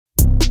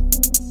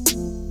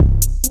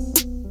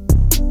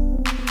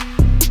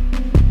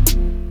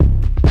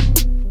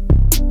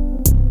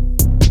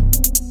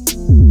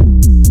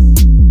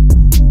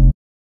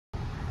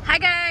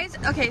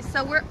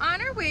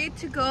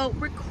to go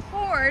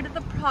record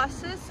the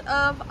process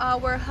of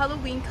our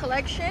Halloween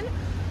collection.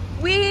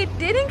 We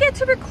didn't get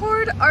to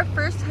record our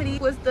first hoodie.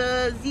 It was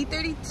the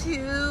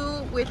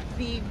Z32 with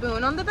the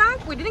moon on the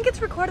back. We didn't get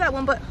to record that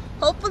one, but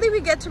hopefully we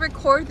get to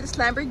record this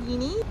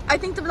Lamborghini. I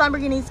think the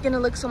Lamborghini is gonna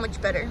look so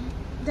much better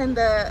than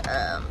the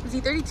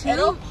Z32.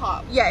 It'll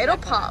pop. Yeah, it'll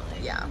pop.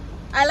 Yeah,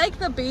 I like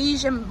the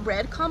beige and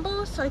red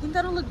combo, so I think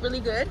that'll look really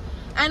good.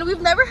 And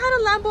we've never had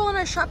a Lambo on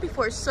our shop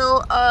before,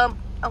 so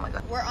oh my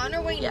god. We're on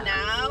our way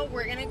now.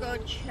 We're gonna go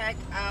check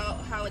out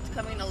how it's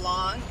coming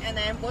along, and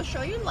then we'll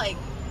show you like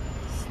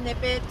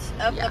snippets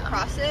of the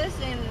process.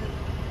 And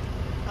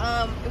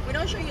if we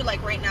don't show you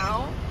like right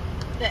now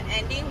the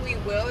ending, we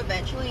will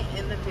eventually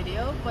in the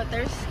video, but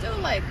there's still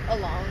like a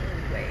long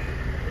way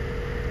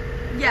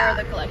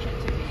for the collection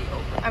to be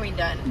over. I mean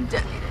done.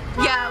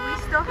 Yeah,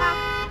 we still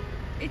have,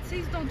 it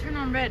says don't turn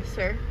on red,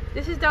 sir.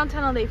 This is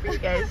downtown LA for you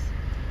guys.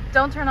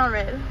 Don't turn on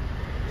red.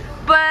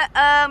 But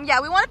yeah,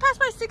 we want to pass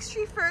by 6th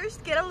Street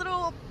first, get a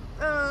little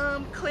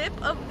clip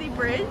of the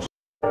bridge.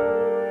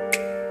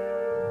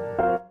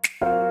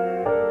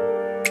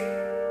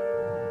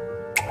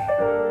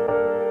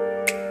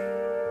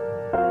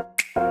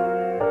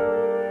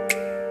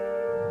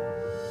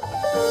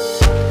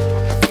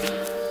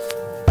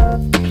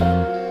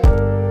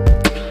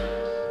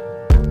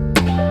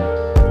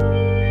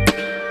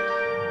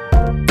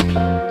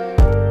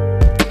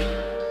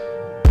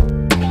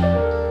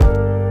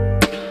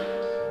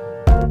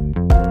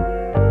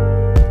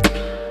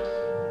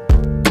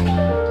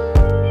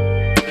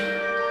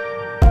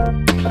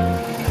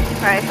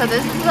 Alright, so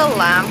this is the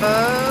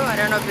Lambo. I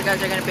don't know if you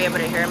guys are going to be able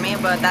to hear me,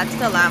 but that's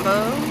the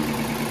Lambo.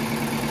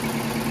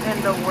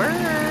 And the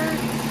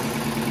words.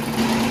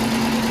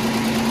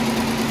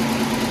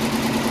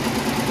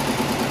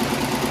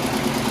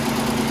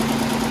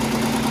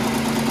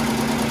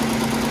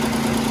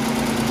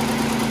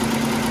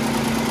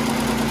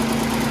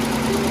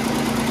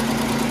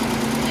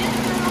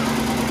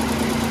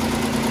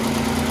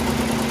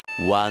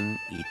 One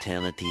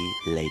eternity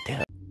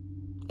later.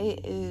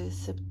 It is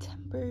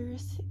September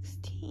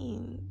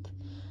 16th.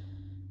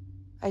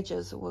 I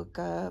just woke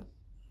up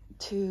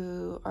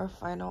to our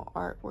final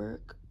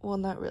artwork. Well,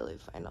 not really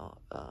final.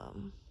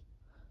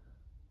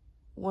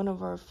 One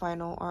of our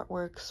final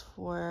artworks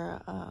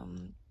for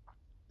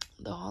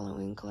the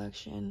Halloween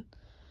collection.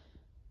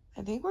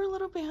 I think we're a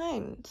little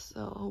behind,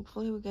 so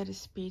hopefully we get to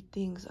speed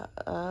things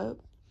up.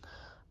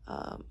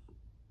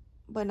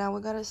 But now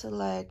we gotta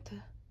select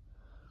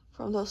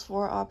from those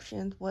 4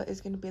 options what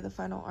is going to be the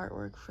final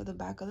artwork for the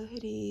back of the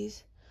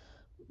hoodies.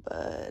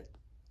 But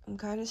I'm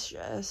kind of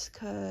stressed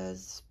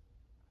because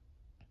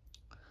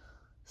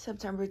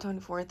September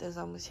 24th is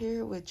almost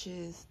here, which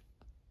is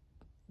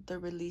the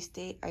release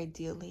date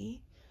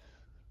ideally.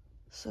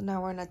 So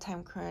now we're in a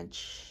time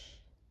crunch,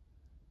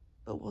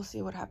 but we'll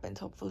see what happens.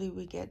 Hopefully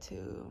we get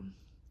to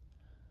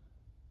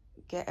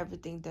get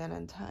everything done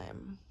in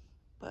time,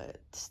 but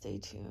stay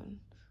tuned.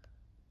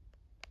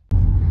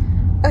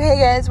 Okay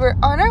guys, we're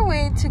on our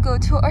way to go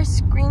to our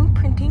screen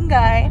printing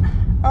guy.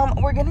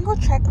 We're gonna go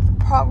check the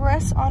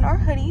progress on our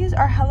hoodies,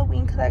 our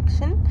Halloween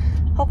collection.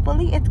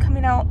 Hopefully it's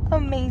coming out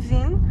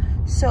amazing.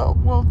 So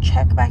we'll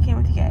check back in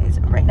with you guys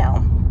right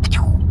now.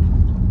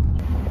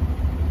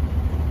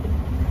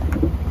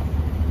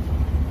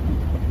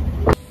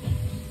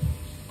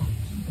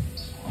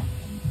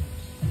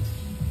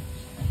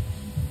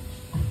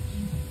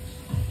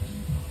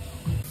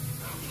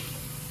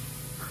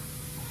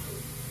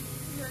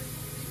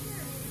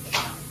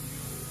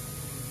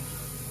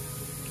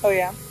 Oh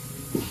yeah,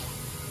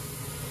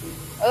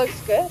 it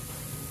looks good.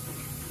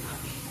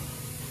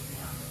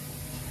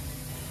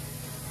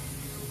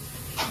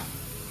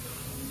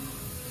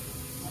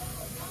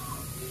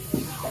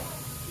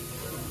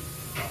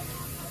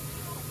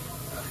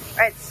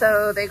 Alright,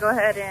 so they go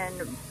ahead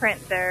and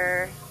print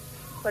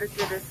put it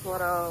through this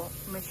little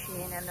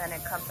machine, and then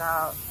it comes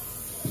out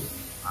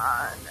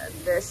on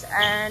this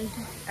end,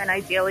 and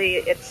ideally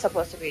it's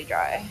supposed to be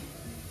dry.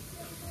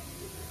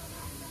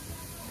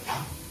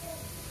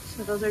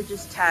 So those are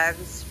just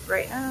tags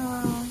right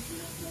now.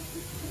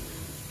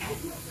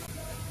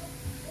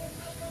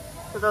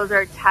 So those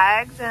are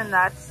tags, and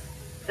that's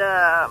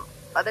the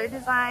other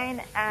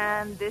design.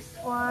 And this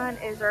one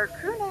is our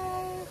crew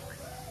neck.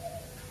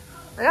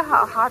 Look at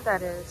how hot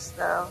that is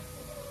though.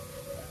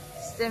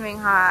 Steaming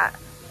hot.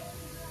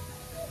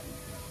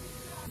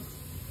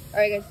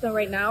 Alright guys, so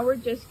right now we're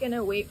just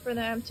gonna wait for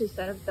them to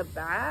set up the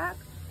back.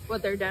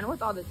 But they're done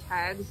with all the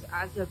tags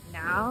as of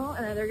now.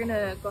 And then they're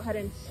gonna go ahead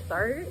and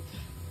start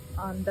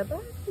on the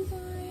back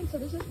design. So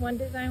this is one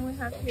design we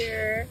have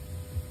here.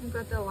 We've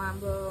got the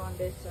Lambo on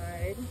this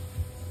side.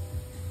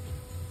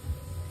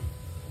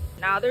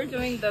 Now they're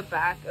doing the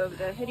back of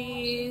the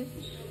hoodies,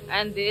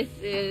 and this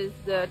is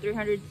the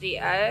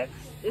 300ZX.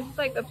 This is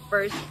like the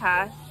first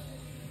pass.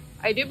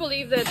 I do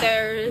believe that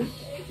there's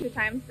 2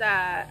 times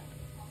that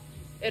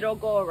it'll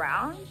go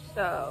around,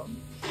 so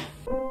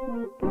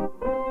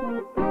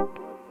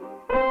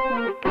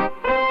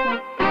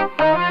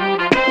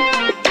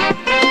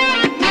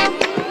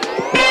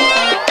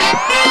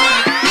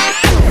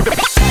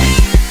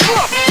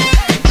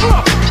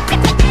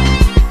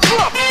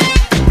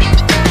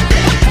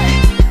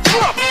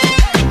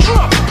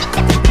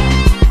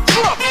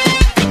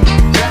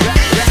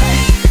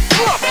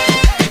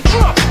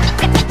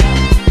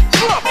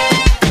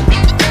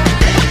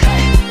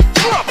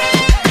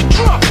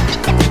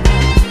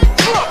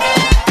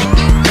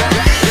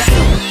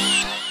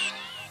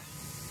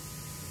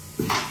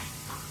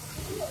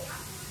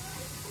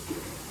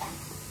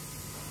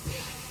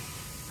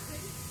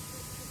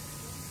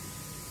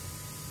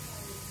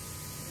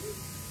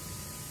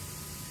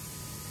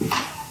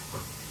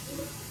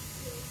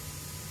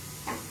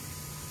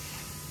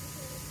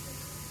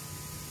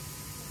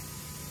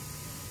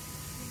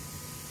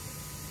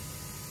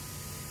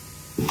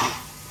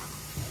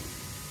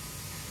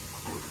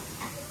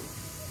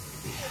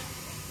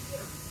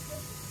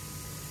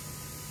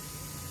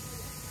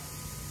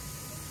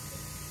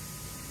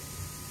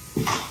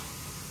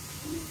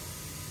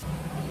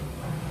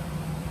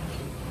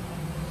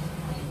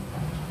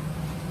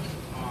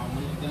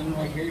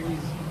I hear he's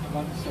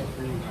about to start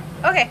free.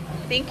 Okay,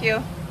 thank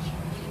you.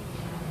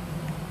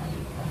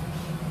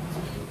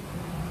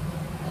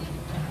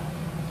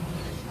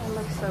 That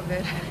looks so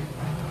good.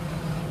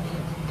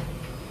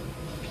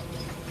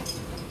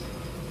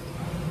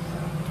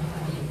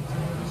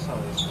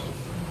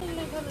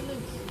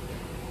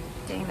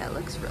 Dang, that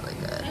looks really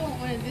good. I want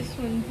one of this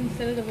one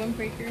instead of the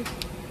windbreaker.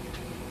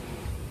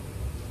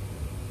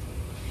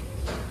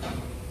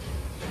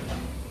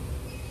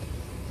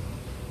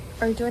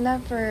 Are you doing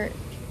that for?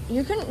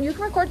 You can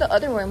record the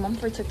other one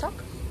for TikTok.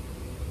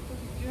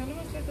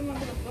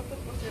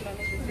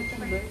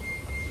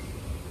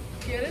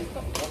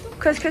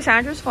 Cause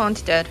Cassandra's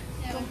phone's dead.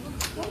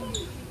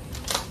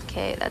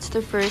 Okay, that's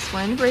the first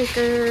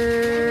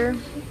windbreaker.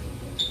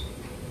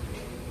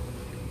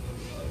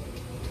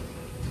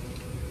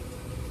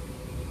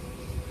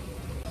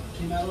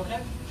 Came out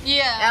okay?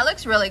 Yeah. That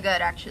looks really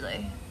good,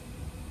 actually.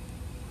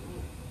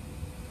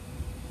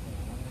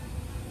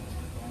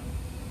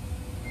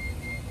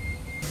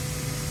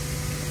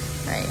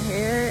 Right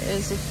here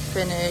is the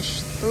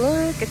finished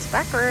look. It's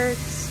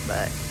backwards,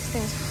 but this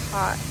thing's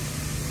hot.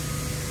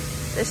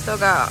 They still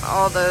got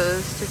all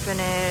those to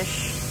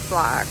finish.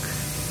 Black.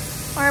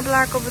 More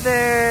black over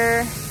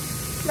there.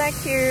 Black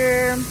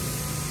here.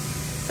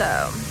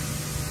 So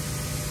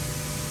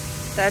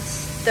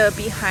that's the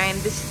behind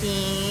the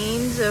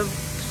scenes of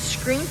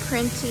screen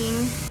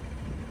printing.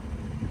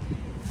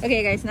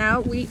 Okay guys,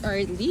 now we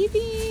are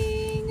leaving.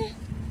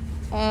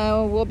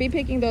 We'll be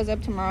picking those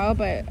up tomorrow,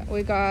 but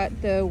we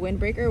got the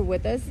windbreaker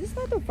with us. This is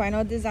not the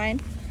final design,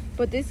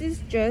 but this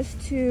is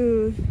just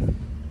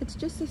it's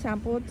just a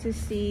sample to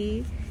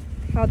see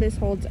how this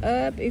holds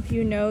up. If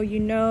you know, you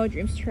know.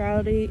 Dreamz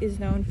Neutrality is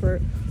known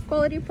for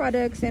quality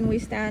products, and we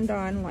stand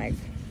on like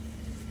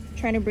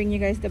trying to bring you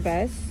guys the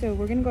best. So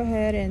we're gonna go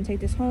ahead and take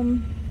this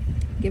home,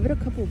 give it a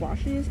couple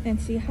washes, and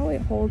see how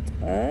it holds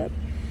up.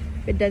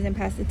 If it doesn't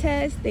pass the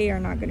test, they are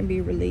not going to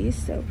be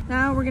released. So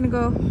now we're gonna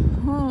go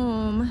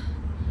home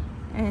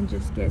and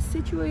just get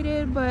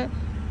situated, but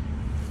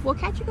we'll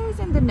catch you guys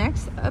in the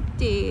next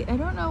update. I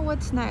don't know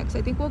what's next.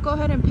 I think we'll go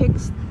ahead and pick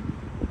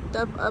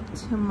stuff up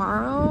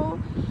tomorrow,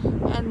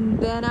 and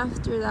then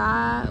after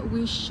that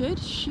we should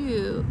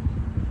shoot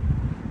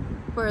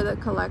for the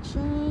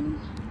collection,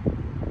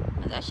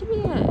 and that should be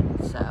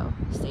it. So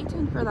stay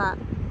tuned for that.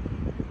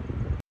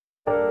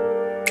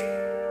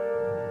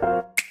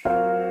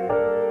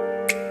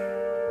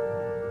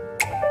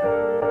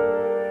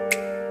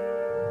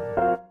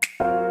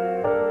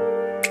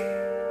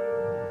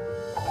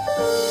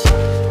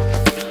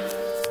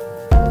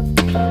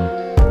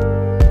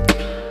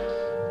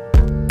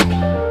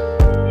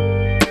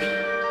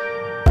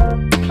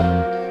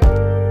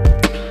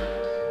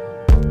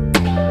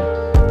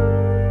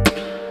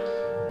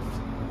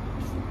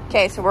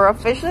 Okay, so we're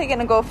officially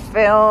gonna go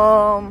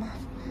film,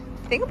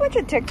 I think, a bunch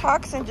of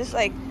TikToks and just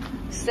like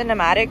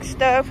cinematic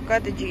stuff.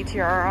 Got the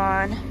GTR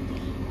on,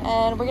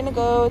 and we're gonna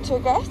go to a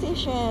gas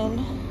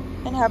station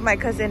and have my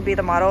cousin be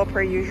the model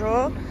per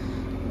usual.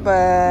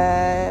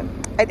 But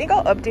I think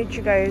I'll update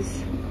you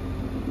guys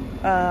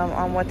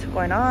on what's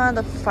going on,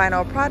 the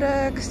final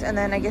products, and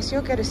then I guess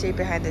you'll get to see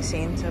behind the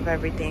scenes of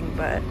everything.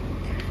 But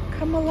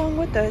come along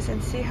with us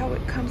and see how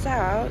it comes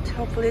out.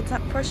 Hopefully it's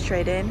not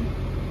frustrating.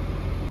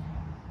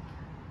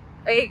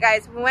 Okay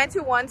guys, we went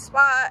to one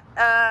spot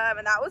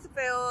and that was a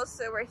fail,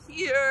 so we're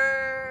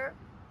here.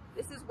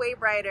 This is way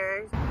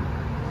brighter.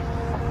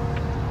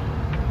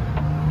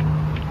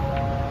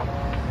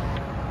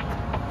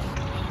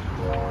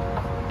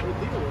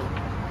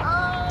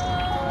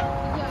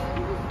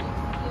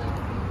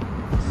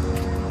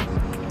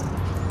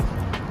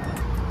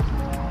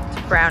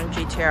 It's brown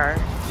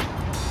GTR.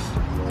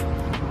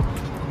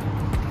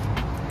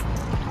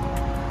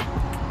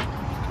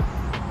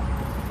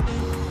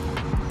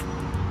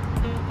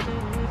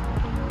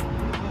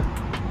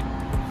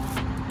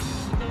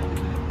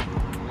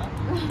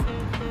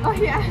 Oh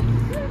yeah.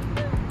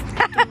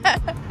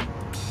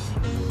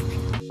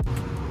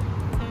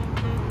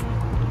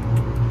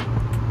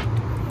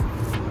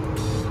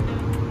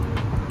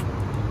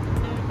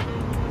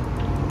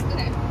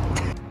 Okay.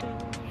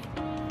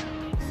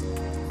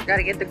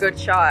 Gotta get the good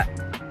shot.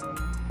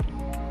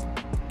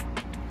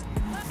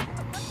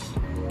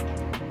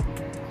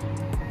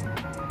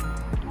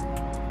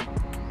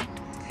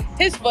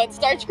 His foot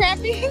starts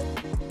cramping.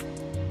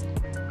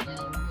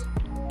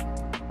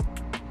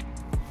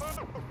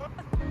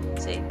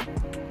 See?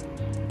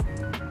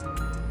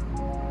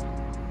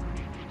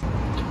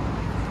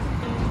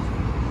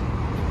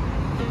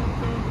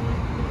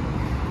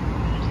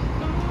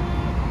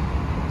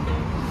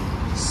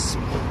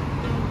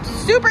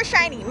 Super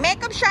shiny,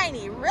 makeup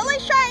shiny, really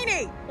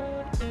shiny.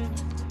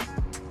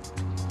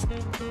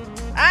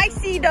 I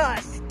see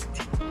dust.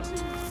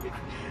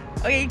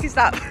 Okay, you can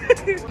stop.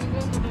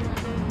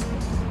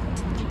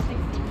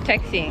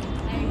 Texting.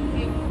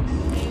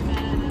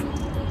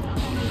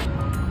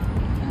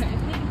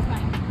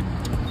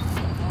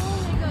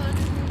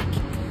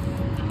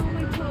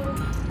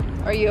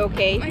 Are you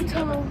okay? My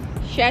toe.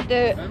 She had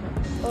to.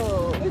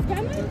 Oh. There's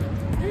Batman?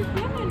 There's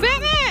Batman.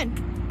 Batman!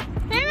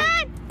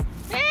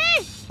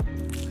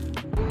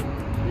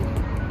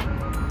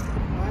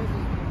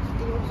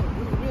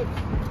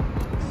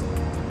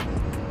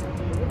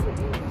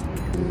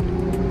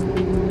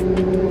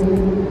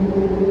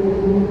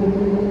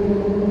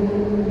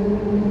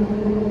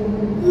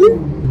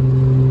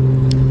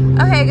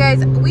 Okay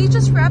guys, we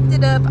just wrapped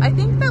it up. I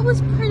think that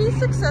was pretty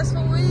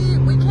successful.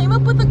 We came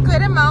up with a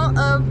good amount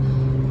of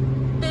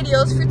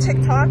videos for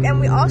TikTok, and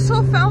we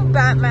also found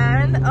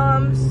Batman.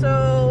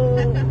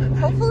 So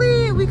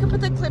hopefully we can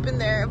put the clip in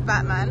there of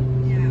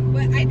Batman. Yeah,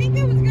 but I think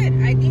it was good.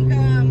 I think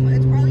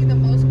it's probably the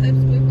most clips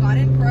we've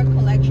gotten for a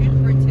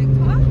collection for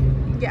TikTok.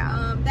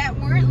 Yeah. That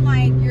weren't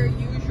like your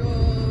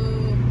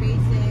usual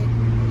basic,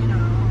 you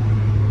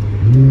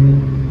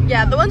know.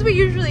 Yeah, the ones we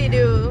usually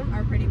do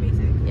are pretty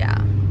basic. Yeah.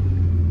 So.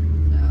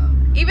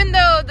 Even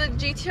though the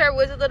GTR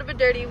was a little bit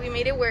dirty, we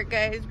made it work,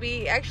 guys.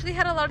 We actually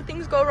had a lot of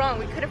things go wrong.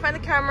 We couldn't find the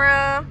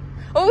camera.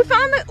 Oh, we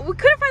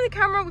couldn't find the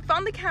camera. We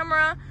found the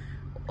camera.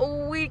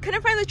 We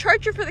couldn't find the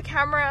charger for the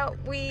camera.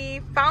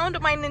 We found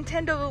my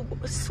Nintendo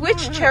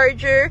Switch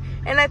charger,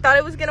 and I thought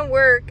it was gonna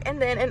work.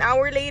 And then an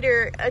hour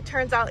later, it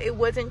turns out it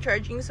wasn't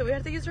charging. So we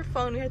had to use our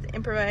phone. We had to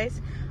improvise.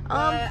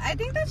 I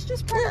think that's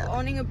just part of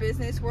owning a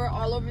business. We're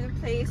all over the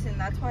place, and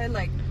that's why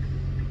like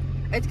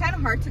it's kind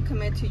of hard to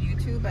commit to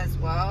YouTube as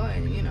well.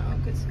 And you know,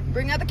 because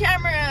bring out the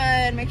camera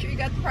and make sure you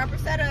got the proper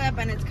setup,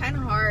 and it's kind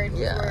of hard.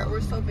 Yeah,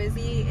 we're so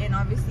busy, and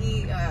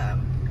obviously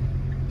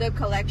the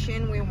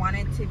collection, we want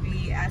it to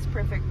be as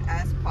perfect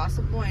as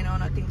possible. I know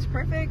nothing's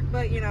perfect,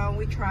 but you know,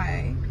 we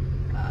try.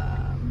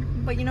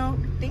 But you know,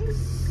 things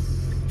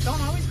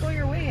don't always go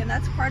your way, and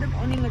that's part of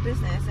owning a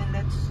business, and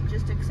that's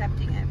just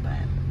accepting it. But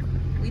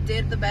we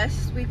did the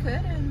best we could,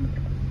 and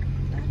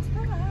that's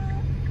that.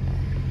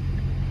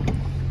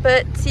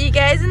 But see you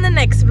guys in the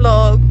next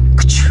vlog.